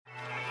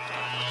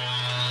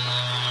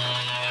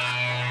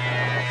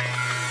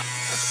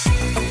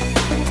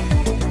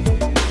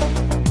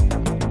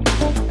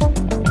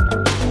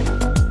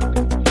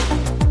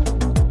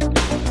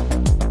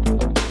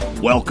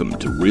Welcome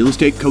to Real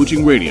Estate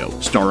Coaching Radio,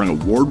 starring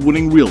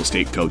award-winning real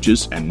estate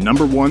coaches and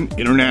 #1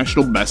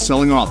 international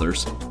best-selling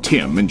authors,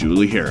 Tim and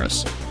Julie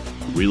Harris.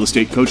 Real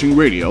Estate Coaching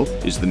Radio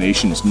is the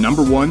nation's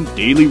 #1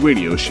 daily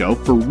radio show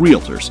for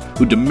realtors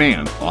who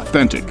demand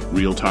authentic,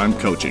 real-time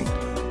coaching.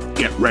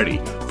 Get ready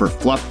for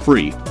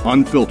fluff-free,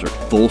 unfiltered,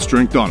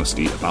 full-strength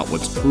honesty about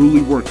what's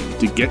truly working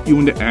to get you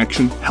into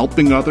action,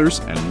 helping others,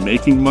 and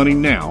making money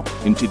now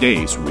in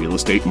today's real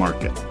estate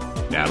market.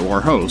 Now to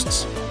our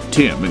hosts,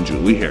 Tim and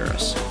Julie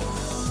Harris.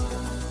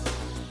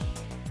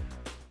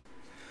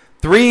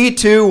 3,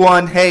 2,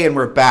 1, hey, and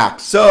we're back.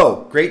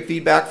 So, great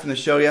feedback from the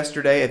show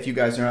yesterday. If you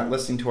guys are not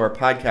listening to our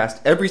podcast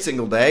every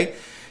single day,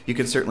 you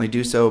can certainly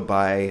do so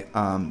by,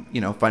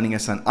 finding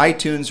us on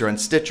iTunes or on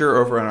Stitcher,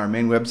 over on our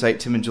main website,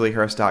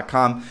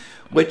 timandjulieharris.com,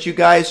 which you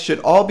guys should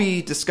all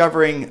be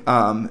discovering.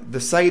 The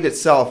site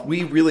itself,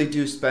 we really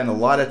do spend a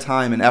lot of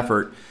time and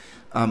effort.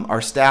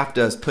 Our staff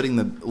does putting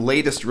the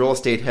latest real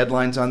estate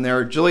headlines on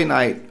there. Julie and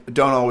I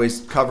don't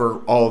always cover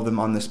all of them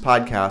on this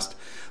podcast.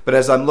 But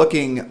as I'm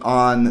looking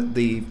on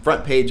the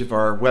front page of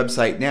our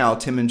website now,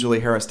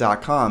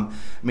 timandjulieharris.com,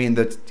 I mean,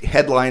 the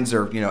headlines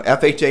are,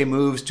 FHA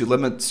moves to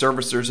limit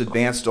servicers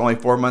advance to only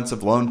 4 months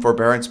of loan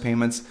forbearance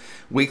payments,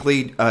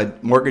 weekly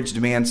mortgage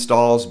demand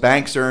stalls,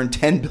 banks earn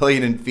 $10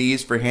 billion in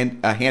fees for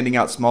handing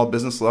out small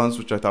business loans,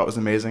 which I thought was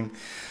amazing.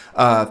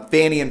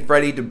 Fannie and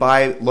Freddie to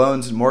buy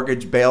loans and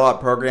mortgage bailout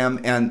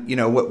program. And,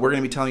 what we're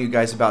going to be telling you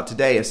guys about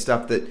today is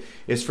stuff that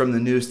is from the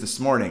news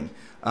this morning.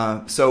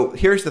 So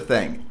here's the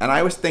thing, and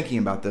I was thinking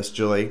about this,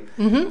 Julie.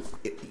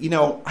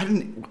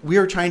 Mm-hmm. We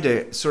were trying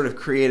to sort of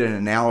create an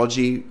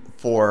analogy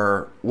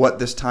for what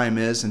this time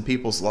is in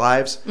people's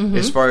lives, mm-hmm.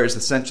 as far as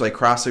essentially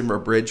crossing a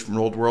bridge from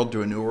old world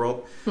to a new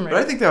world. Right. But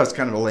I think that was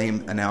kind of a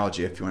lame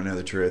analogy, if you want to know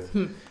the truth.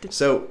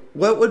 So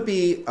what would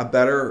be a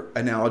better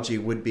analogy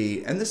would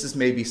be, and this is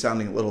maybe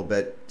sounding a little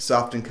bit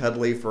soft and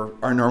cuddly for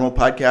our normal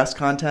podcast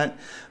content.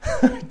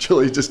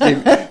 Julie just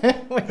gave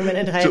Wait a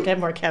minute, I have to have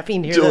more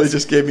caffeine here. Julie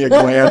just gave me a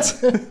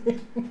glance.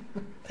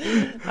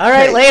 All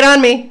right, lay it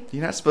on me.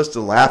 You're not supposed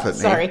to laugh at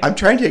me. Sorry. I'm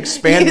trying to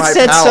expand my palette.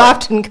 You said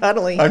soft and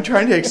cuddly. I'm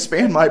trying to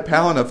expand my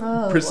palette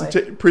of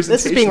presentation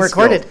This is being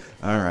recorded. Skills.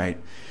 All right.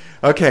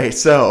 Okay,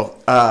 so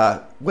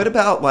what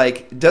about,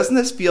 doesn't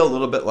this feel a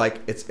little bit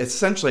like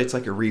it's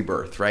like a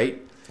rebirth, right?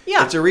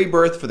 Yeah. It's a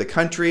rebirth for the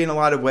country in a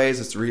lot of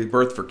ways. It's a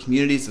rebirth for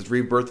communities. It's a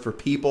rebirth for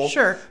people.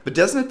 Sure. But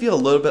doesn't it feel a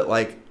little bit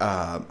like,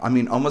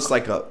 almost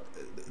like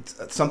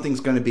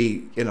something's going to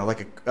be,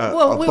 like a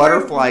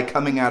butterfly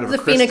coming out of a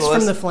chrysalis. The phoenix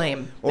from the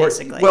flame,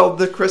 basically.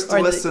 The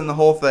chrysalis and the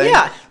whole thing.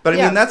 Yeah. But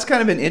that's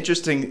kind of an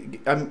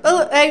interesting...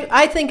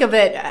 I think of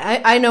it,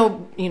 I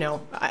know,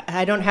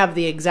 I don't have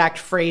the exact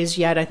phrase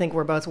yet. I think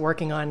we're both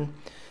working on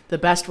the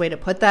best way to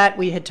put that.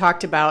 We had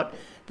talked about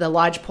the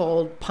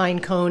lodgepole pine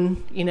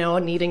cone,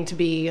 needing to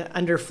be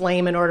under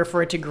flame in order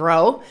for it to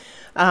grow.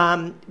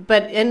 But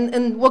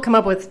we'll come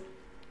up with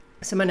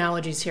some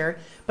analogies here,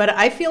 but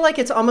I feel like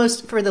it's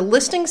almost, for the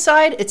listing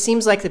side, it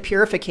seems like the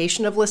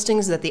purification of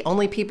listings, that the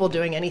only people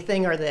doing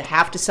anything are the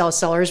have to sell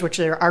sellers, which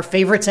are our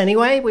favorites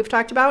anyway, we've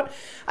talked about.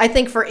 I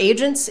think for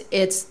agents,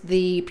 it's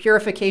the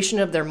purification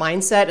of their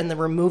mindset and the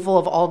removal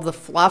of all of the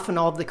fluff and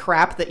all of the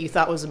crap that you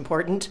thought was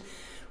important,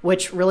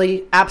 which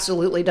really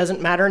absolutely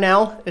doesn't matter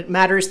now. It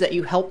matters that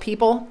you help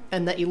people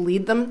and that you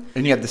lead them.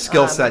 And you have the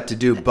skill set to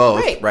do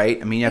both,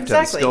 right? I mean, you have to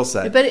have the skill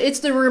set. But it's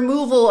the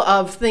removal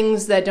of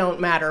things that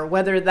don't matter,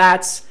 whether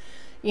that's,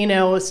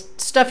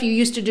 stuff you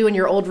used to do in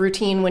your old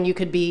routine when you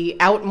could be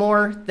out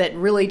more, that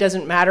really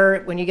doesn't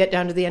matter when you get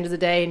down to the end of the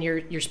day and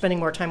you're spending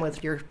more time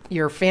with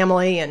your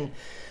family. And,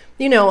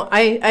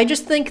 I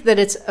just think that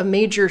it's a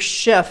major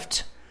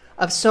shift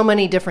of so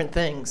many different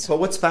things. But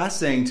what's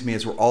fascinating to me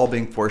is we're all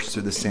being forced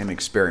through the same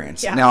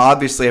experience. Yeah. Now,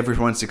 obviously,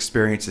 everyone's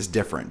experience is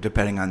different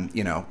depending on,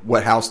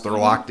 what house they're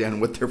locked in,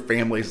 what their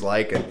family's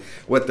like, and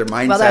what their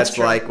mindset's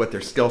like, what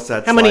their skill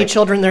set's like. How many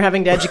children they're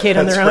having to educate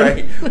on their own.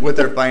 That's right. What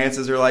their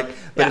finances are like.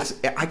 But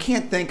I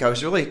can't think. I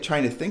was really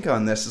trying to think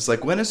on this. It's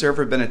like, when has there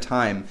ever been a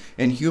time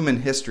in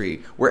human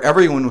history where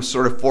everyone was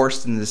sort of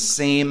forced in the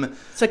same...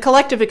 It's a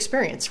collective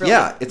experience, really.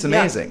 Yeah, it's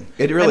amazing.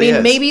 Yeah. It really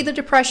is. Maybe the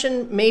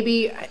Depression,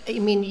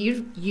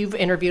 you've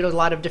interviewed a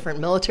lot of different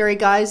military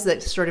guys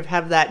that sort of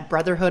have that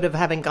brotherhood of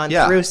having gone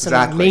through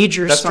some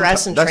major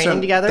stress and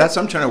training together. That's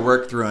what I'm trying to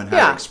work through and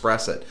how to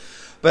express it.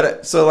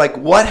 But so,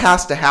 what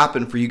has to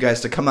happen for you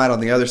guys to come out on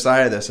the other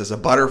side of this as a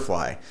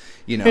butterfly?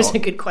 That's a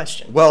good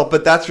question. Well,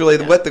 but that's really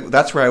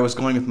that's where I was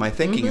going with my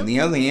thinking. Mm-hmm. And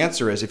the only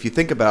answer is, if you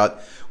think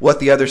about what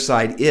the other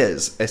side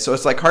is. So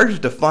it's hard to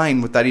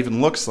define what that even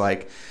looks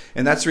like.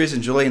 And that's the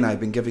reason Julie and I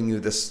have been giving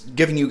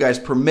you guys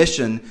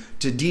permission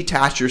to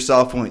detach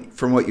yourself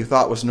from what you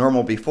thought was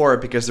normal before,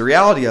 because the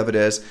reality of it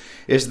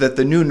is that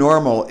the new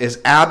normal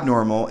is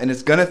abnormal, and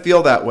it's going to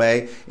feel that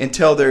way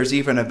until there's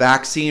even a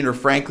vaccine, or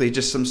frankly,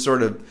 just some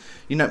sort of,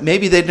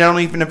 maybe they don't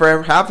even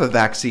ever have a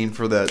vaccine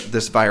for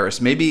this virus.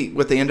 Maybe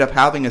what they end up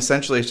having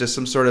essentially is just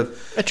some sort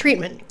of a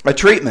treatment.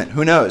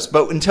 Who knows?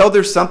 But until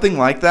there's something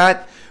like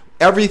that,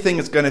 everything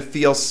is going to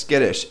feel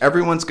skittish.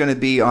 Everyone's going to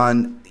be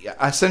on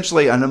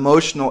essentially an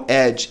emotional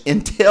edge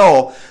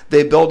until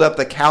they build up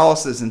the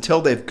calluses,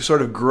 until they've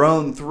sort of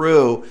grown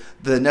through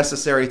the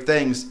necessary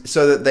things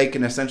so that they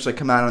can essentially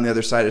come out on the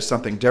other side as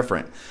something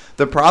different.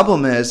 The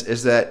problem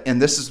is that,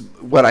 and this is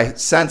what I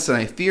sense and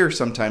I fear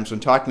sometimes when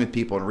talking with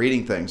people and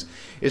reading things,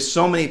 is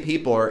so many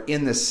people are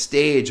in this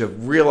stage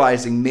of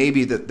realizing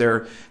maybe that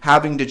they're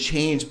having to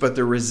change, but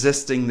they're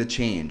resisting the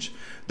change.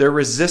 They're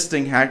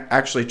resisting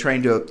actually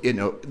trying to,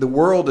 the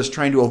world is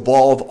trying to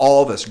evolve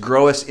all of us,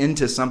 grow us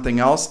into something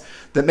else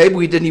that maybe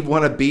we didn't even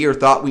want to be or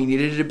thought we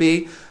needed to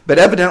be. But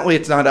evidently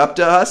it's not up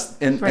to us.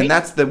 And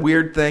that's the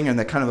weird thing and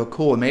the kind of a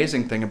cool,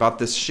 amazing thing about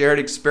this shared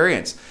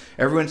experience.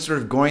 Everyone's sort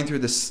of going through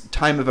this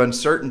time of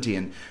uncertainty.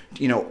 And,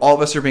 all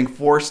of us are being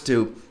forced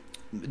to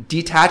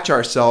detach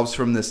ourselves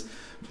from this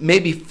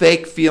maybe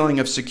fake feeling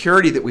of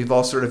security that we've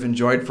all sort of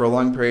enjoyed for a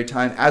long period of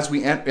time as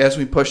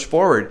we push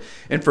forward.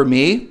 And for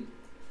me,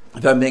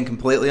 if I'm being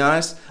completely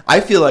honest, I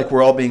feel like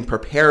we're all being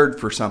prepared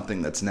for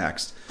something that's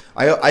next.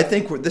 I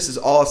think this is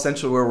all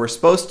essentially where we're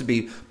supposed to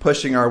be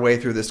pushing our way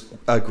through this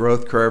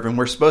growth curve, and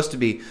we're supposed to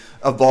be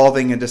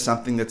evolving into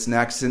something that's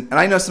next. And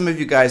I know some of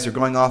you guys are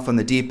going off on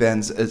the deep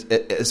ends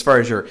as far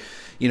as your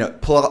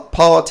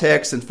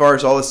politics and as far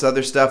as all this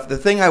other stuff. The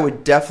thing I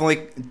would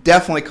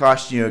definitely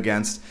caution you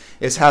against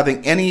is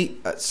having any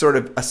sort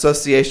of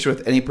association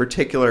with any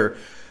particular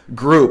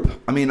group.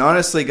 I mean,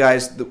 honestly,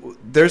 guys,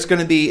 there's going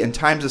to be, in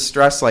times of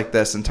stress like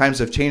this, in times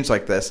of change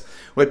like this,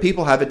 what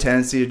people have a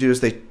tendency to do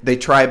is they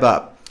tribe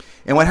up.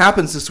 And what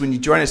happens is when you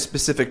join a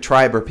specific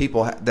tribe or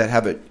people that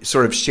have a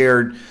sort of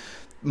shared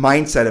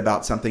mindset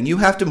about something, you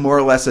have to more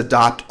or less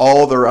adopt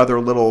all their other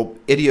little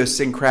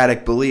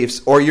idiosyncratic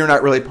beliefs, or you're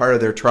not really part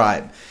of their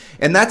tribe.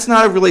 And that's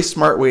not a really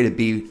smart way to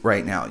be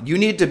right now. You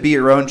need to be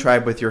your own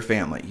tribe with your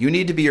family. You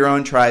need to be your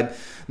own tribe,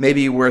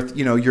 maybe with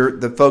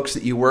the folks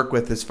that you work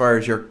with as far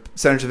as your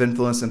centers of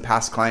influence and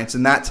past clients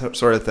and that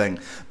sort of thing.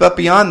 But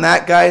beyond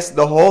that, guys,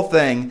 the whole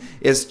thing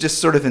is just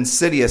sort of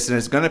insidious and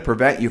it's going to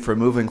prevent you from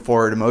moving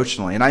forward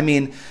emotionally. And I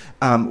mean,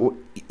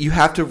 you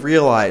have to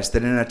realize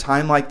that in a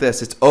time like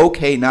this, it's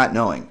okay not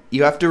knowing.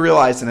 You have to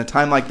realize in a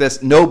time like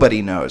this,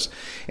 nobody knows.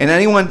 And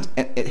anyone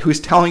who's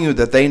telling you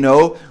that they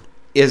know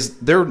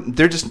they're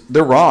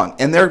wrong,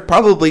 and they're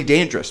probably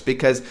dangerous,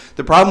 because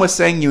the problem with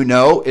saying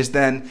is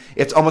then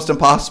it's almost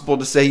impossible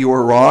to say you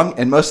were wrong,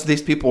 and most of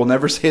these people will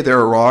never say they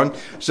were wrong.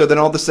 So then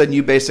all of a sudden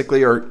you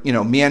basically are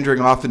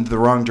meandering off into the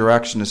wrong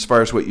direction as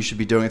far as what you should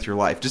be doing with your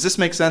life. Does this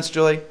make sense,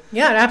 Julie?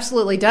 Yeah, it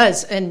absolutely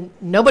does, and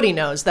nobody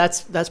knows.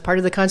 That's part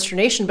of the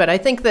consternation. But I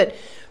think that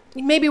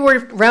maybe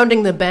we're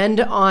rounding the bend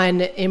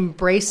on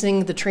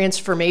embracing the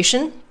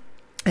transformation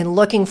and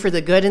looking for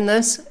the good in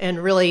this,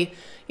 and really,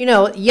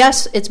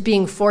 yes, it's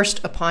being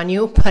forced upon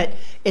you, but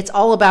it's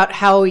all about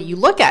how you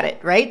look at it,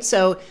 right?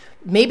 So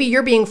maybe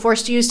you're being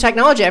forced to use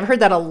technology. I've heard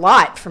that a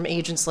lot from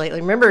agents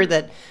lately. Remember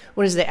that,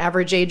 what is the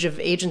average age of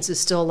agents is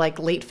still like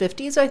late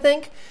 50s, I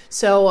think.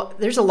 So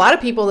there's a lot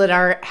of people that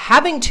are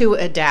having to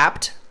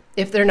adapt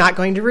if they're not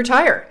going to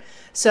retire.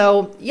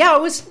 So yeah,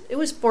 it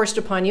was forced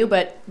upon you,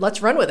 but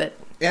let's run with it.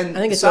 And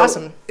I think it's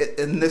awesome.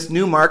 In this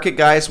new market,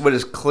 guys, what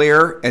is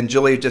clear, and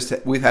Julie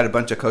we've had a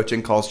bunch of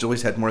coaching calls.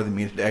 Julie's had more than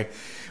me today.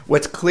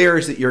 What's clear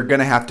is that you're going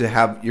to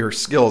have your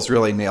skills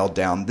really nailed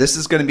down. This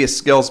is going to be a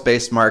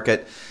skills-based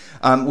market.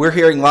 We're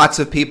hearing lots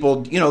of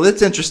people,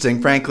 it's interesting,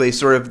 frankly,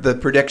 sort of the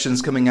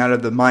predictions coming out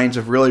of the minds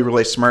of really,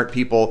 really smart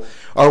people,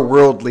 are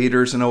world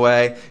leaders in a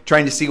way,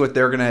 trying to see what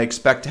they're going to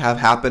expect to have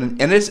happen.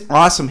 And it's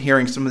awesome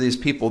hearing some of these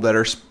people that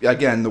are,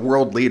 again, the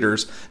world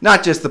leaders,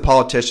 not just the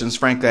politicians.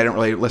 Frankly, I don't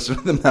really listen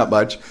to them that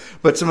much,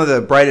 but some of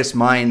the brightest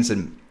minds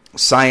in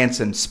science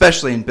and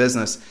especially in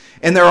business.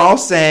 And they're all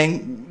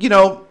saying,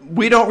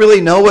 we don't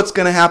really know what's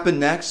going to happen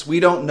next. We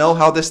don't know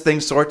how this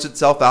thing sorts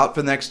itself out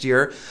for next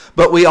year.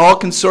 But we all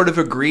can sort of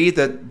agree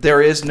that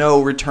there is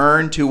no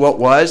return to what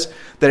was,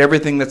 that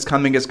everything that's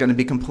coming is going to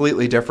be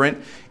completely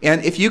different.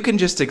 And if you can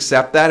just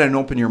accept that and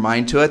open your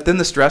mind to it, then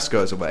the stress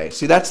goes away.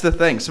 See, that's the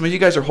thing. Some of you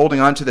guys are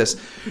holding on to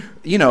this,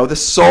 the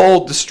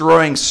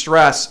soul-destroying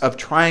stress of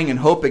trying and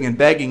hoping and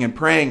begging and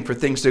praying for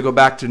things to go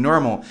back to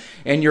normal.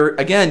 And you're,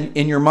 again,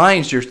 in your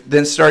minds, you're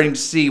then starting to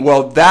see,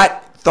 well,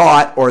 that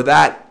thought or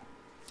that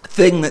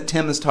thing that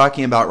Tim is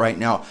talking about right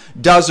now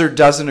does or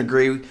doesn't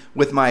agree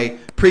with my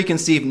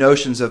preconceived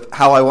notions of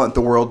how I want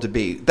the world to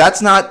be.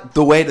 That's not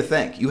the way to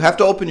think. You have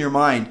to open your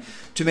mind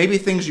to maybe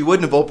things you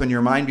wouldn't have opened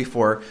your mind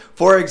before.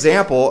 For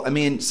example,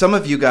 some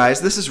of you guys,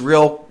 this is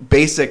real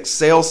basic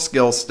sales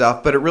skill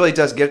stuff, but it really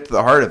does get to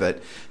the heart of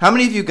it. How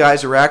many of you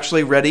guys are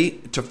actually ready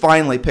to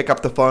finally pick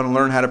up the phone and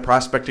learn how to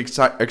prospect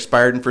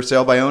expired and for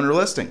sale by owner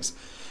listings?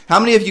 How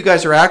many of you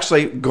guys are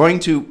actually going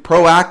to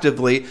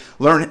proactively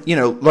learn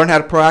how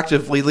to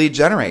proactively lead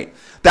generate?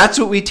 That's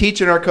what we teach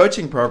in our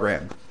coaching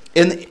program.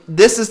 And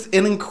this is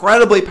an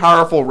incredibly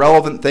powerful,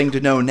 relevant thing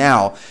to know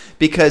now,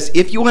 because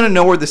if you want to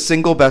know where the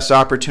single best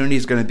opportunity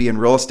is going to be in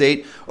real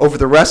estate over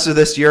the rest of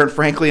this year, and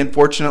frankly,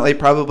 unfortunately,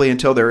 probably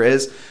until there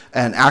is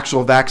an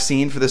actual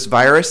vaccine for this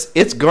virus,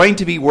 it's going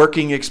to be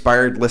working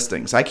expired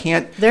listings.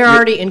 They're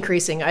already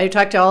increasing. I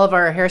talked to all of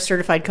our hair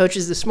certified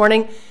coaches this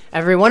morning.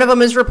 Every one of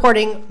them is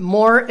reporting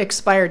more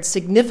expired,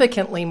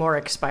 significantly more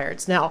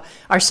expireds. Now,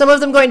 are some of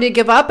them going to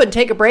give up and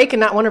take a break and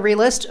not want to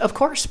relist? Of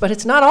course, but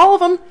it's not all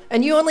of them,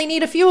 and you only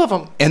need a few of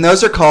them. And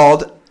those are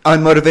called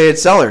unmotivated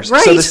sellers.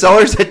 Right. So the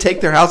sellers that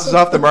take their houses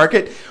off the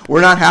market, we're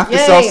not have to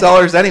sell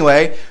sellers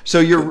anyway. So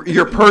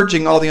you're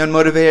purging all the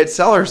unmotivated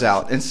sellers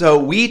out. And so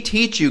we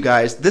teach you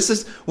guys, this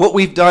is what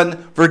we've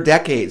done for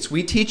decades.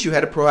 We teach you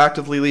how to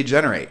proactively lead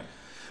generate.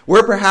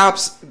 We're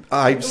perhaps,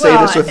 I say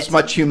this with as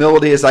much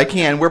humility as I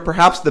can, we're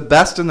perhaps the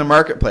best in the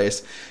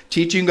marketplace,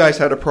 teaching you guys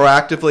how to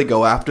proactively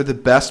go after the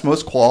best,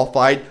 most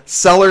qualified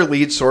seller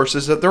lead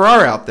sources that there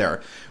are out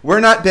there. We're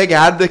not big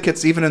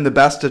advocates, even in the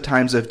best of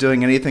times, of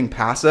doing anything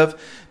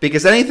passive,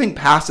 because anything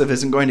passive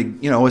isn't going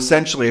to,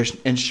 essentially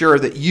ensure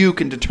that you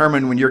can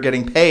determine when you're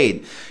getting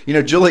paid.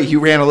 Julie, you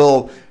ran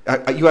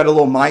you had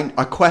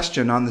a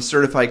question on the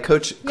certified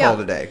coach call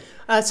today.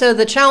 So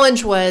the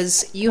challenge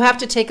was you have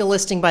to take a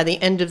listing by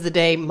the end of the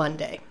day,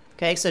 Monday.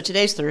 Okay, so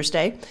today's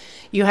Thursday.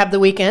 You have the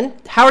weekend.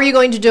 How are you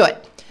going to do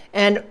it?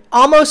 And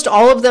almost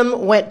all of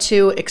them went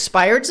to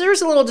expireds.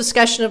 There's a little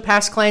discussion of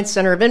past clients,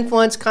 center of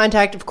influence,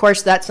 contact. Of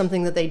course, that's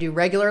something that they do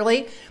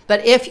regularly.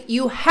 But if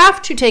you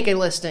have to take a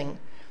listing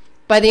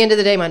by the end of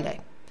the day,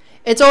 Monday,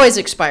 it's always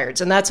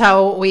expireds. And that's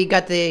how we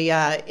got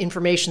the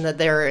information that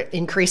they're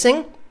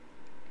increasing.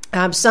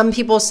 Some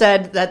people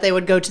said that they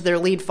would go to their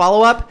lead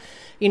follow-up.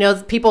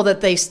 People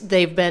that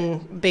they've been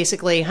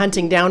basically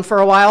hunting down for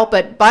a while.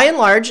 But by and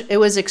large, it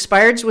was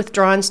expireds,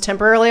 withdrawns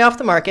temporarily off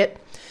the market.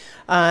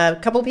 A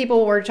couple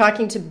people were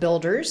talking to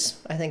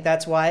builders. I think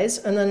that's wise.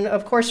 And then,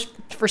 of course,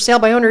 for sale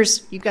by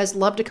owners, you guys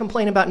love to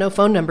complain about no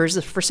phone numbers.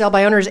 The for sale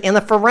by owners and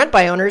the for rent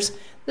by owners,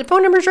 the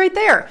phone number's right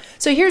there.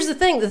 So here's the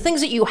thing. The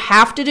things that you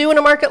have to do in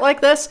a market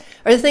like this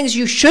are the things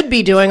you should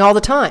be doing all the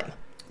time.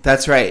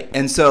 That's right.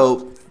 And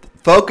so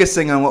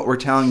focusing on what we're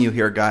telling you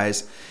here,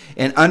 guys,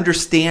 and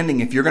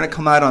understanding if you're going to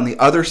come out on the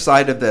other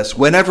side of this,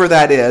 whenever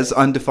that is,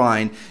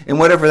 undefined, and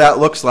whatever that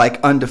looks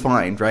like,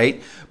 undefined,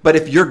 right? But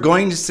if you're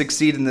going to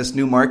succeed in this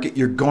new market,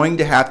 you're going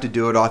to have to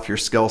do it off your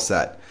skill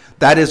set.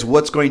 That is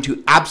what's going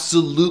to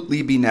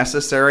absolutely be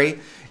necessary.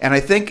 And I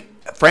think,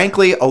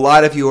 frankly, a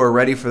lot of you are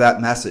ready for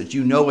that message.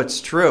 You know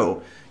it's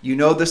true. You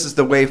know this is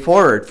the way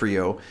forward for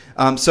you.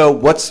 So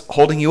what's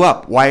holding you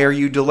up? Why are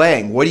you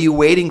delaying? What are you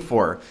waiting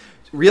for?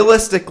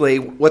 Realistically,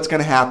 what's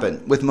going to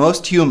happen with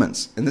most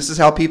humans, and this is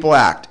how people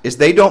act, is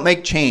they don't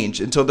make change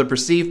until the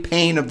perceived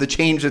pain of the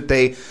change that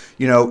they,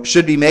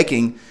 should be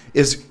making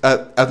is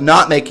of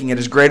not making it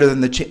is greater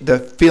than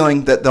the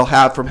feeling that they'll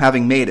have from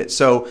having made it.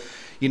 So,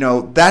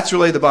 that's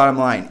really the bottom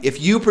line.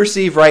 If you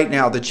perceive right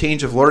now the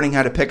change of learning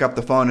how to pick up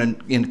the phone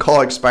and call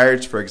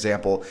expireds, for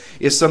example,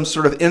 is some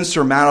sort of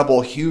insurmountable,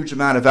 huge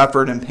amount of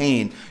effort and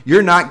pain,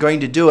 you're not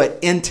going to do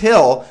it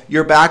until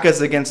your back is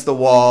against the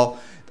wall.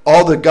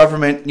 All the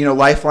government,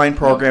 lifeline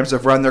programs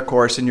have run their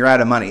course, and you're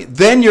out of money.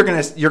 Then you're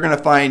gonna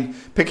find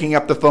picking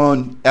up the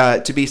phone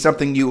to be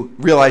something you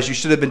realize you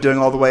should have been doing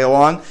all the way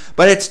along.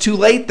 But it's too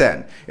late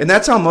then, and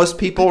that's how most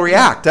people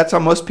react. That's how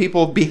most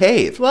people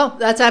behave. Well,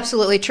 that's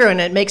absolutely true,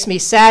 and it makes me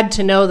sad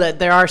to know that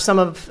there are some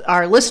of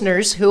our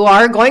listeners who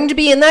are going to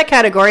be in that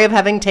category of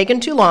having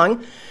taken too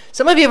long.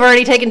 Some of you have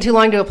already taken too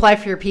long to apply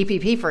for your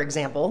PPP, for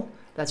example.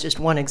 That's just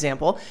one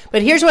example.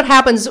 But here's what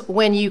happens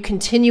when you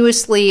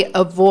continuously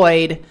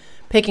avoid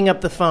picking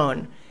up the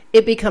phone.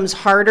 It becomes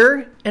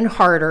harder and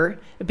harder.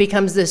 It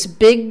becomes this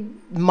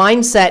big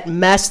mindset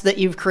mess that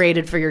you've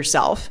created for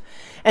yourself.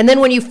 And then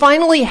when you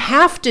finally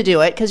have to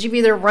do it, because you've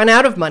either run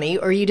out of money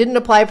or you didn't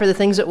apply for the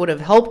things that would have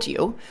helped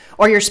you,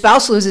 or your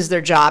spouse loses their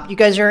job, you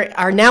guys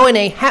are now in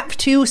a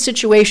have-to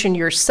situation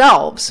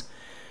yourselves.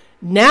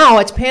 Now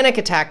it's panic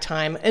attack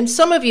time, and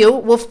some of you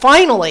will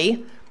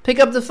finally pick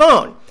up the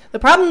phone. The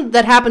problem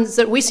that happens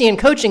that we see in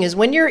coaching is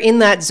when you're in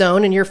that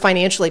zone and you're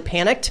financially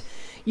panicked,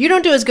 you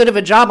don't do as good of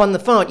a job on the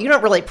phone. You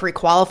don't really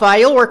pre-qualify.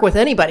 You'll work with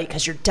anybody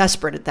because you're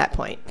desperate at that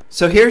point.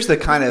 So here's the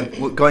kind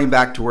of going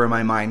back to where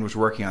my mind was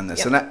working on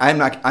this. Yep.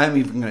 And I'm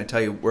even going to tell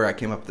you where I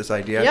came up with this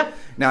idea. Yep.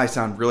 Now I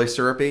sound really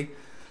syrupy,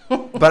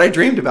 but I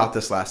dreamed about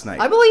this last night.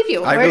 I believe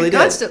you. I really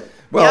did.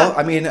 Well, yeah.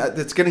 I mean,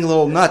 it's getting a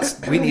little nuts.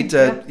 We need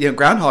to,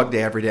 Groundhog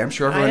Day every day. I'm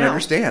sure everyone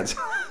understands.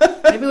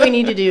 Maybe we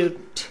need to do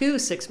 2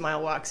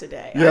 6-mile walks a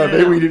day. Yeah,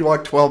 maybe we need to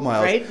walk 12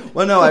 miles. Right?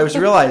 Well, no, I was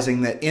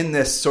realizing that in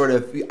this sort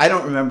of, I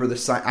don't remember the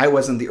science. I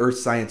wasn't the earth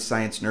science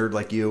nerd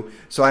like you,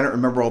 so I don't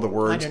remember all the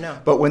words. I don't know.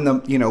 But when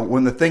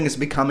the thing is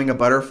becoming a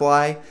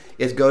butterfly,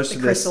 it goes to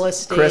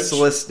this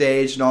chrysalis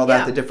stage and all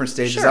that, the different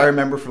stages. Sure. I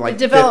remember from like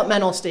the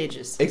developmental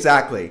stages.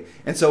 Exactly.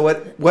 And so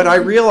what I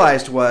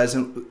realized was,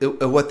 and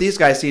what these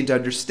guys seem to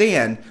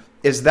understand,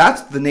 is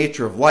that's the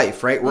nature of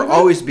life, right? We're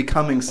always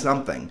becoming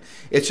something.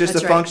 It's just a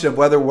function of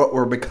whether what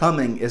we're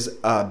becoming is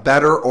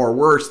better or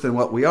worse than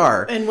what we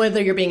are. And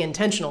whether you're being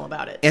intentional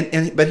about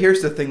it. But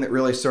here's the thing that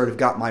really sort of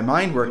got my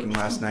mind working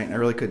last night, and I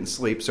really couldn't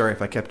sleep. Sorry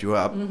if I kept you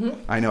up.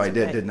 I know I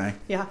did, didn't I?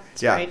 Yeah,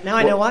 that's right. Now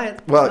I know why.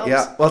 Well,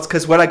 yeah. Well, it's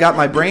because what I got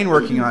my brain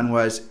working on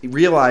was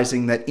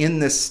realizing that in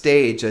this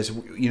stage, as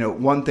you know,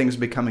 one thing's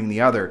becoming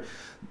the other.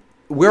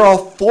 We're all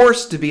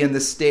forced to be in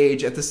this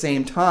stage at the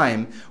same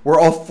time. We're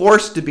all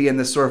forced to be in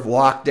this sort of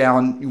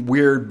lockdown,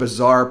 weird,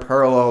 bizarre,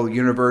 parallel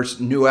universe,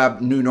 new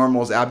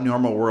normals,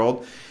 abnormal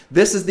world.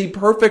 This is the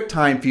perfect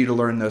time for you to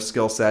learn those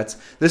skill sets.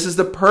 This is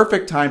the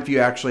perfect time for you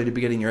actually to be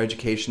getting your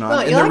education on.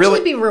 Well, you'll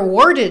actually be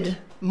rewarded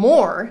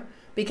more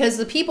because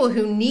the people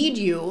who need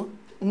you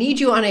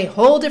on a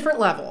whole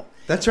different level.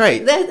 That's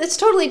right. It's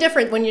totally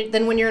different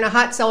than when you're in a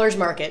hot seller's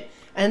market.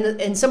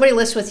 And somebody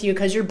lists with you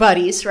because you're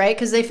buddies, right?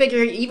 Because they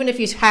figure even if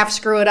you half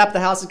screw it up, the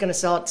house is going to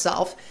sell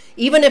itself.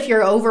 Even if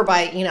you're over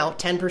by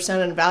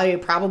 10% in value,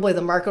 probably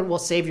the market will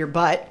save your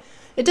butt.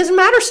 It doesn't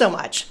matter so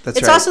much.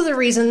 It's also the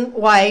reason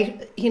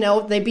why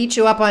they beat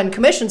you up on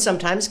commission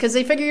sometimes because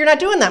they figure you're not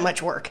doing that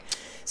much work.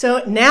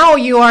 So now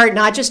you are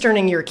not just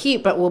earning your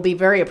keep, but will be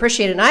very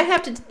appreciated. And I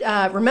have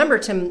to remember,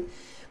 Tim,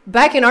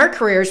 back in our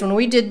careers when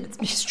we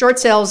did short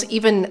sales,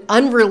 even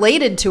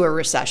unrelated to a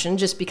recession,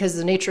 just because of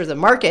the nature of the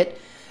market.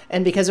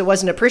 And because it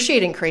wasn't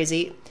appreciating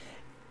crazy,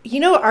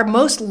 our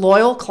most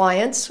loyal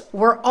clients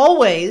were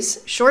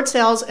always short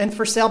sales and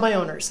for sale by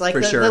owners. Like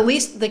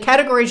the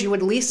categories you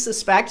would least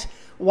suspect.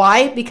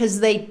 Why?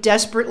 Because they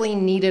desperately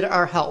needed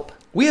our help.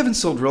 We haven't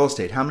sold real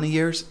estate. How many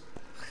years?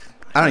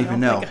 I don't even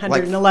know.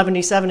 Like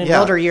 177 in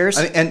older years.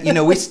 And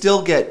we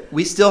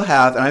still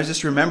have, and I was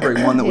just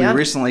remembering one that we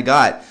recently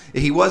got.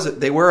 They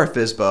were a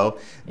FSBO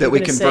that we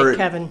converted.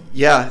 Kevin.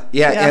 Yeah.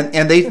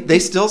 And they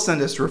still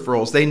send us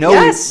referrals. They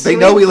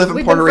know we live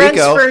in Puerto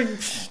Rico. We've been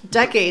friends for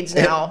decades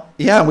now.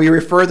 And we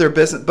refer their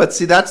business. But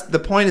see, that's the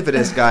point of it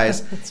is,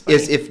 guys,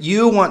 is if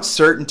you want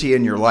certainty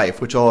in your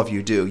life, which all of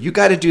you do, you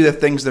got to do the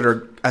things that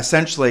are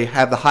essentially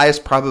have the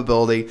highest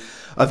probability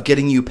of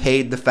getting you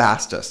paid the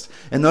fastest.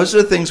 And those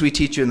are the things we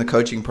teach you in the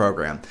coaching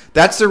program.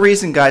 That's the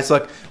reason, guys.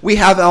 Look, we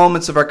have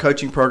elements of our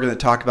coaching program that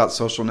talk about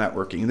social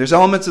networking. There's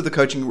elements of the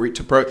coaching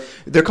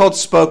they're called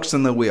spokes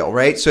in the wheel,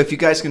 right? So if you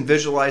guys can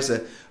visualize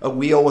a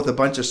wheel with a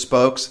bunch of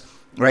spokes,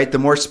 right? The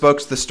more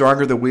spokes, the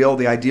stronger the wheel.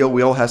 The ideal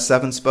wheel has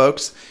 7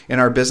 spokes in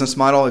our business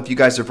model. If you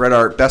guys have read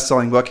our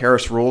best-selling book,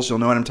 Harris Rules, you'll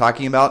know what I'm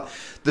talking about.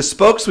 The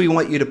spokes we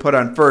want you to put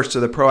on first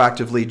are the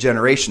proactive lead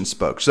generation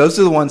spokes. Those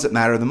are the ones that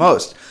matter the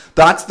most.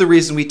 That's the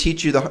reason we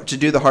teach you to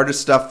do the hardest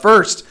stuff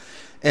first.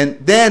 And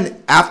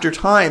then after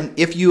time,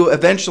 if you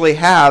eventually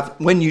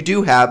when you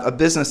do have a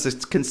business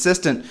that's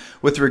consistent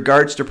with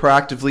regards to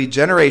proactive lead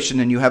generation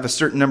and you have a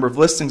certain number of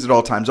listings at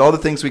all times, all the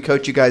things we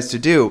coach you guys to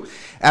do,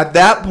 at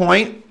that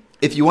point,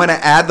 if you want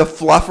to add the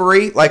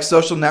fluffery like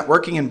social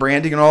networking and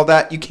branding and all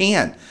that, you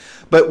can.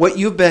 But what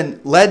you've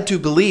been led to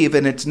believe,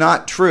 and it's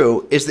not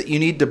true, is that you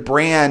need to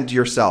brand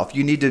yourself.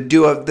 You need to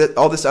do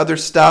all this other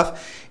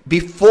stuff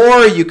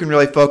before you can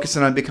really focus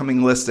on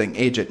becoming a listing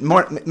agent.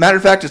 Matter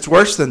of fact, it's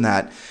worse than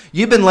that.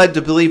 You've been led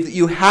to believe that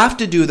you have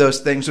to do those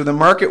things or the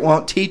market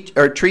won't treat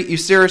you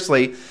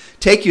seriously,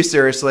 take you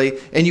seriously,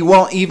 and you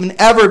won't even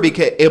ever be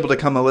able to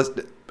become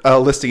a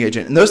listing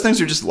agent. And those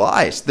things are just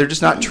lies. They're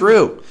just not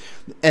true.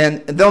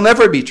 And they'll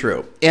never be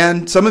true.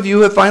 And some of you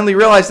have finally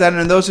realized that,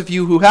 and those of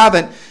you who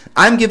haven't,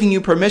 I'm giving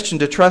you permission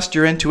to trust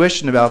your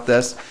intuition about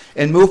this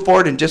and move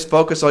forward and just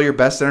focus all your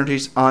best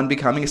energies on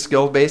becoming a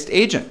skill-based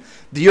agent.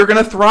 You're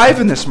going to thrive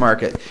in this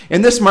market.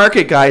 And this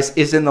market, guys,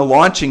 is in the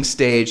launching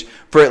stage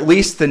for at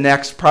least the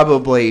next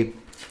probably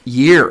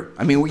year.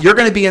 I mean, you're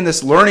going to be in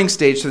this learning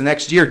stage for the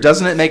next year.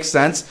 Doesn't it make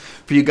sense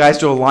for you guys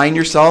to align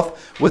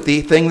yourself with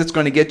the thing that's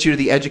going to get you to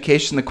the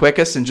education the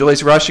quickest? And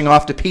Julie's rushing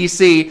off to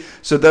PC.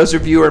 So those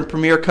of you who are in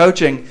Premier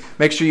Coaching,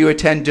 make sure you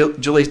attend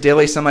Julie's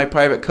daily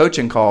semi-private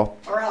coaching call.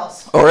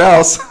 Or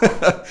else.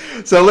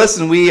 So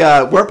listen, we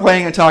weren't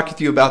planning on talking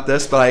to you about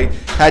this, but I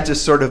had to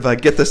sort of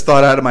get this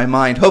thought out of my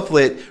mind.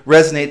 Hopefully it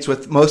resonates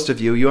with most of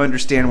you. You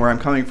understand where I'm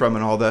coming from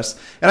in all this.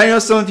 And I know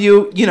some of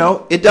you,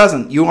 it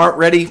doesn't. You aren't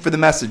ready for the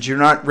message. You're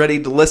not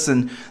ready to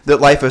listen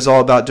that life is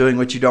all about doing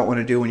what you don't want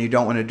to do when you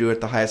don't want to do it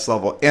at the highest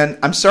level. And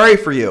I'm sorry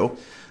for you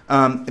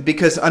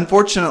because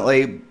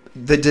unfortunately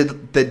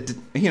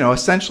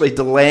essentially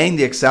delaying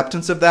the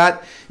acceptance of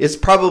that is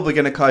probably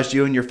going to cause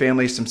you and your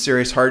family some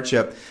serious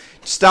hardship.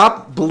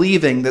 Stop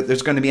believing that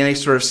there's going to be any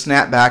sort of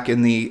snapback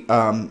in the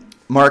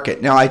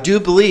market. Now, I do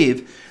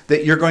believe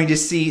that you're going to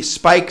see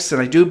spikes,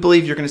 and I do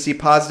believe you're going to see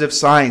positive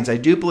signs. I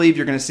do believe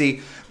you're going to see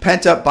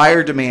pent-up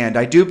buyer demand.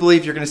 I do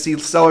believe you're going to see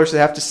sellers that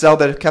have to sell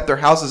that have kept their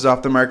houses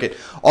off the market.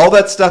 All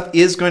that stuff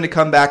is going to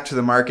come back to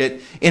the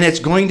market, and it's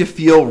going to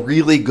feel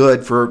really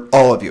good for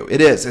all of you. It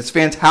is. It's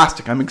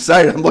fantastic. I'm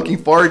excited. I'm looking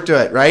forward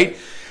to it, right?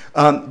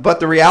 But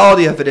the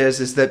reality of it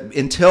is that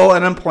until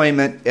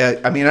unemployment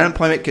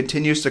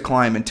continues to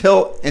climb,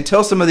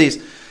 until some of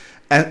these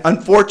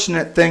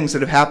unfortunate things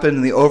that have happened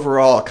in the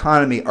overall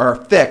economy are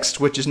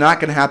fixed, which is not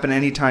going to happen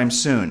anytime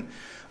soon,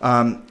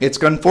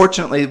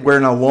 Unfortunately, we're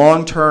in a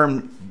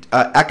long-term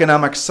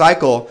economic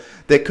cycle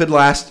that could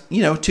last,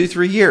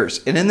 2-3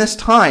 years. And in this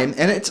time,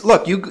 and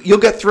you'll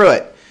get through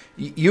it.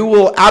 You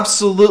will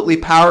absolutely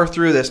power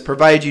through this,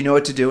 provided you know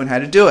what to do and how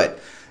to do it.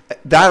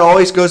 That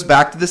always goes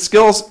back to the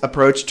skills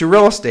approach to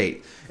real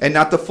estate and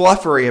not the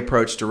fluffery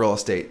approach to real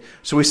estate.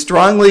 So we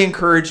strongly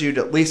encourage you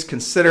to at least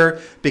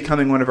consider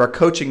becoming one of our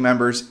coaching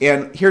members.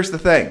 And here's the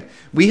thing.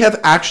 We have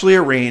actually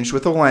arranged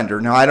with a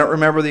lender. Now, I don't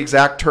remember the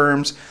exact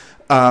terms.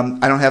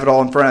 I don't have it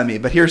all in front of me.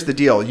 But here's the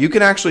deal. You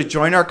can actually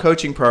join our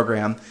coaching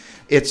program.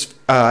 It's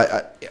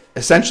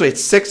essentially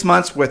it's 6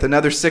 months with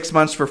another 6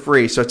 months for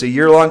free. So it's a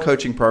year-long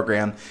coaching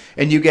program.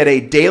 And you get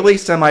a daily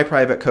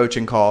semi-private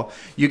coaching call.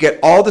 You get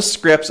all the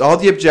scripts, all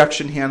the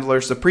objection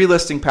handlers, the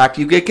pre-listing pack.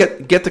 You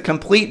get the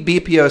complete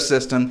BPO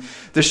system,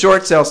 the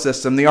short sale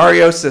system, the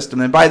REO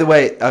system. And by the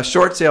way,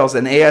 short sales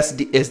and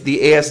ASD is the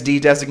ASD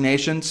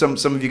designation. Some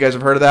of you guys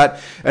have heard of that.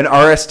 An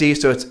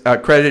RSD, so it's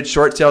accredited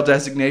short sale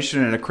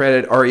designation and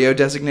accredited REO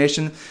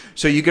designation.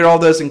 So you get all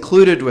those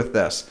included with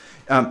this.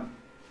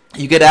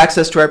 You get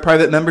access to our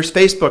private members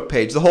Facebook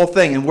page, the whole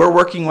thing. And we're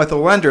working with a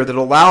lender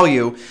that'll allow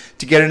you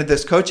to get into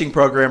this coaching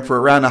program for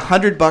around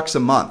 $100 a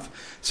month.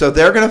 So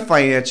they're going to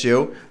finance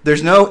you.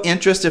 There's no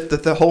interest if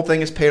the whole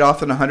thing is paid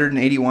off in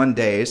 181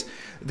 days.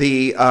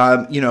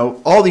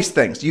 All these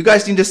things. You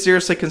guys need to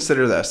seriously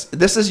consider this.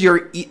 This is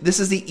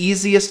the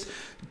easiest,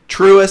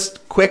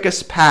 truest,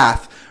 quickest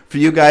path for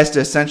you guys to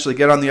essentially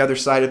get on the other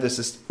side of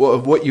this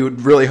of what you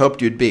would really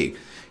hoped you'd be.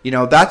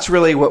 That's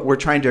really what we're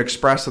trying to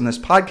express on this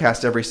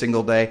podcast every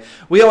single day.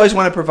 We always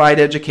want to provide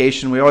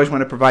education. We always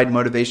want to provide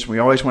motivation. We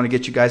always want to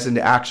get you guys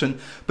into action.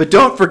 But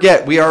don't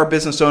forget, we are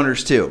business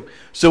owners too.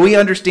 So we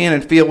understand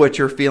and feel what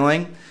you're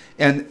feeling.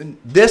 And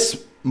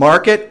this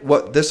market,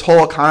 this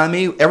whole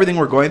economy, everything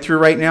we're going through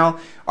right now,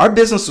 our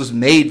business was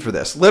made for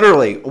this.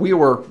 Literally, we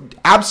were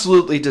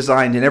absolutely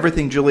designed, and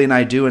everything Julie and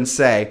I do and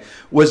say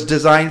was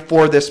designed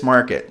for this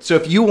market. So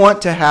if you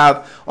want to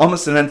have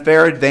almost an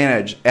unfair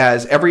advantage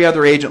as every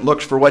other agent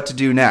looks for what to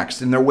do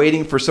next, and they're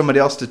waiting for somebody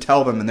else to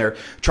tell them, and they're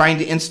trying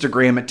to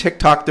Instagram and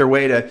TikTok their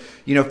way to,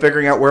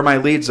 figuring out where my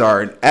leads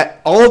are, and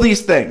all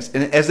these things.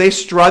 And as they're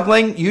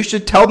struggling, you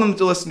should tell them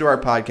to listen to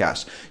our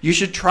podcast. You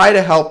should try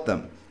to help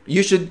them.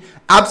 You should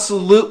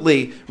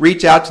absolutely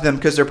reach out to them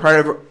because they're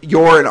part of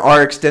your and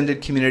our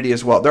extended community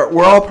as well.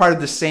 We're all part of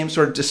the same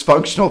sort of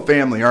dysfunctional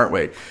family, aren't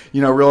we?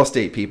 Real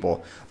estate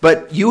people.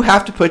 But you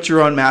have to put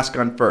your own mask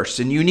on first,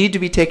 and you need to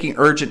be taking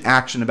urgent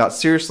action about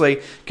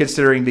seriously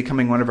considering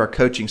becoming one of our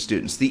coaching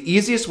students. The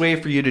easiest way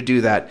for you to do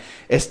that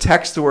is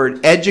text the word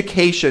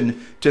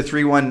education to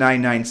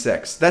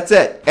 31996. That's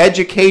it,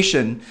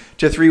 education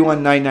to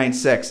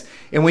 31996.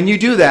 And when you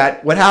do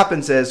that, what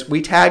happens is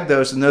we tag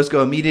those, and those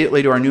go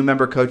immediately to our new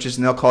member coaches,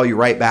 and they'll call you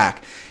right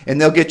back, and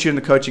they'll get you in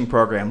the coaching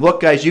program.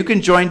 Look, guys, you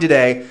can join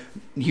today.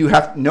 You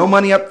have no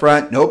money up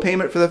front, no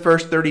payment for the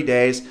first 30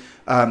 days.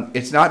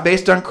 It's not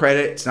based on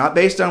credit. It's not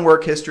based on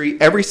work history.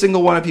 Every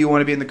single one of you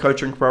want to be in the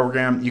coaching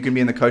program. You can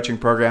be in the coaching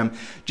program.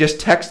 Just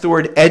text the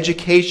word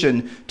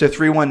education to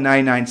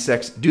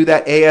 31996. Do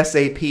that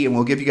ASAP, and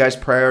we'll give you guys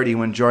priority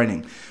when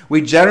joining.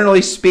 We,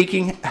 generally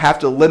speaking, have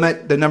to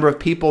limit the number of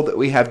people that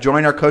we have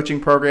join our coaching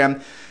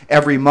program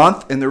every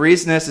month. And the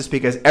reason is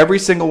because every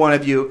single one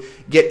of you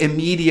get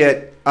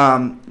immediate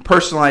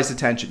personalized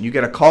attention. You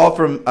get a call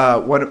from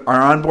one of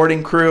our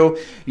onboarding crew.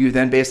 You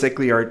then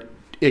basically are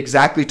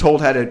exactly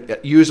told how to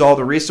use all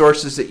the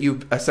resources that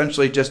you've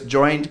essentially just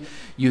joined.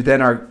 You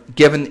then are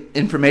given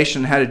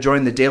information on how to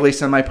join the daily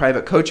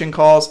semi-private coaching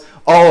calls.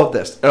 All of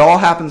this. It all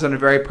happens on a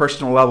very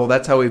personal level.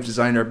 That's how we've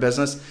designed our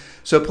business.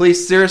 So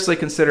please seriously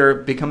consider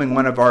becoming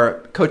one of our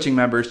coaching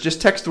members.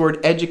 Just text the word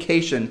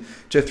education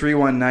to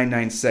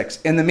 31996.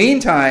 In the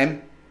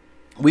meantime,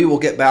 we will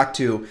get back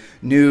to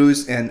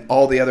news and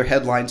all the other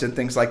headlines and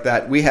things like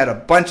that. We had a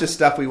bunch of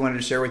stuff we wanted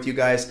to share with you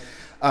guys.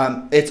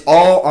 It's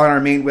all on our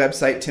main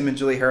website,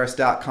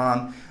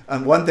 timandjulieharris.com.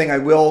 One thing I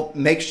will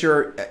make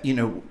sure,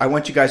 I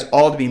want you guys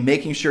all to be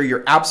making sure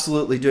you're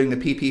absolutely doing the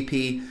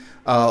PPP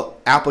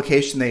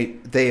application.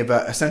 They've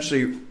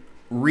essentially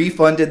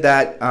refunded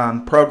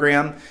that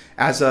program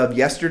as of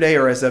yesterday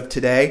or as of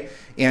today.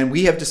 And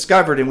we have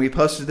discovered, and we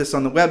posted this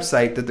on the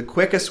website, that the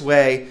quickest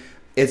way,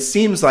 it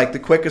seems like the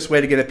quickest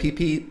way to get a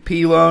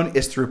PPP loan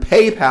is through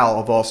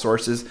PayPal of all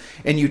sources,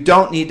 and you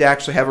don't need to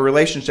actually have a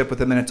relationship with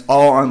them, and it's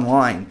all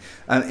online.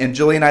 And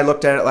Julie and I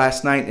looked at it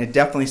last night, and it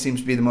definitely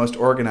seems to be the most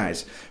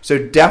organized. So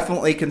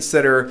definitely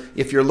consider,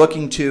 if you're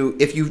looking to,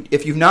 if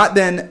you've not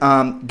been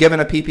given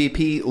a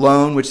PPP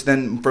loan, which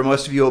then for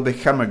most of you will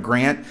become a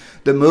grant,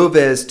 the move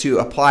is to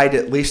apply to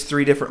at least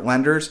 3 different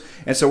lenders.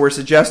 And so we're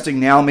suggesting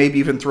now maybe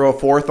even throw a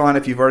 4th on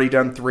if you've already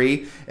done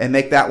 3 and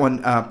make that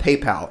one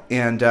PayPal.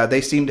 And they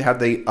seem to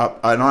have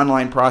an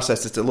online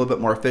process that's a little bit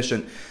more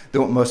efficient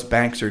than what most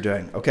banks are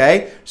doing.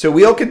 Okay? So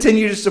we'll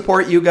continue to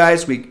support you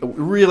guys. We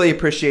really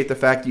appreciate the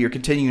fact that you're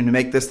continuing to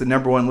make this the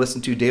 #1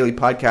 listened to daily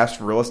podcast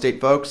for real estate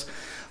folks.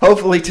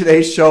 Hopefully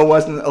today's show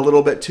wasn't a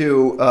little bit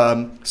too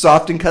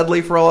soft and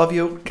cuddly for all of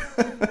you.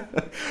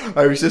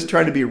 I was just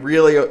trying to be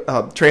really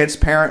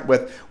transparent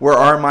with where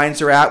our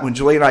minds are at. When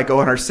Julie and I go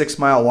on our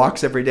 6-mile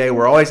walks every day,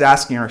 we're always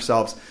asking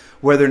ourselves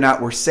whether or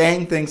not we're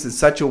saying things in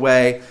such a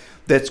way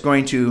that's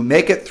going to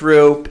make it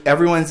through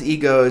everyone's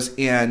egos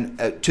and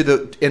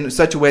in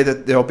such a way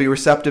that they'll be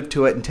receptive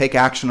to it and take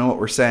action on what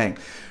we're saying.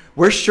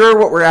 We're sure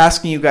what we're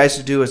asking you guys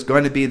to do is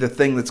going to be the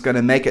thing that's going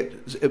to make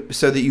it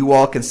so that you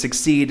all can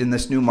succeed in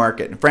this new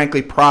market and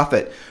frankly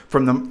profit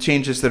from the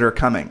changes that are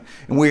coming.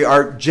 And we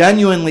are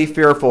genuinely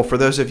fearful for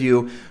those of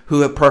you who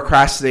have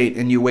procrastinate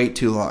and you wait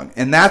too long.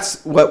 And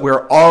that's what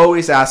we're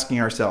always asking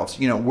ourselves.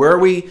 Were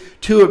we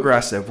too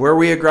aggressive? Were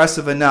we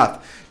aggressive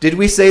enough? Did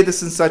we say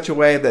this in such a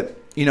way that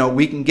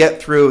we can get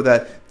through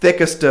the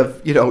thickest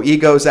of,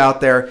 egos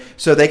out there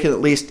so they can at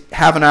least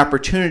have an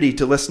opportunity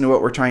to listen to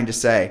what we're trying to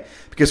say?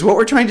 Because what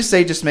we're trying to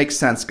say just makes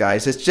sense,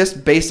 guys. It's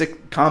just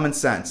basic common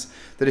sense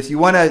that if you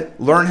want to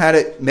learn how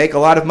to make a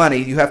lot of money,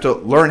 you have to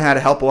learn how to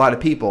help a lot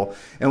of people.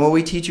 And what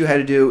we teach you how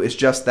to do is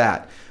just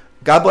that.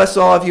 God bless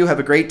all of you. Have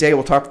a great day.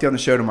 We'll talk with you on the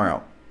show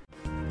tomorrow.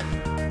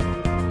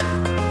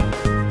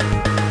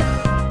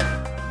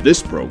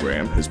 This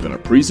program has been a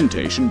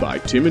presentation by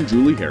Tim and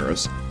Julie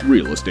Harris,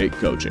 Real Estate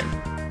Coaching.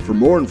 For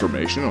more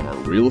information on our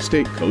real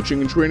estate coaching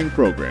and training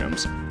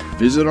programs,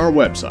 visit our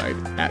website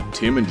at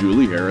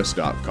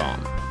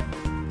timandjulieharris.com.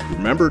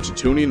 Remember to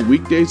tune in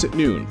weekdays at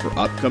noon for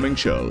upcoming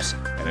shows.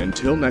 And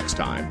until next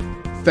time,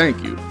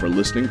 thank you for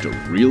listening to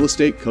Real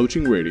Estate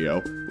Coaching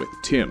Radio with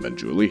Tim and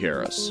Julie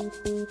Harris.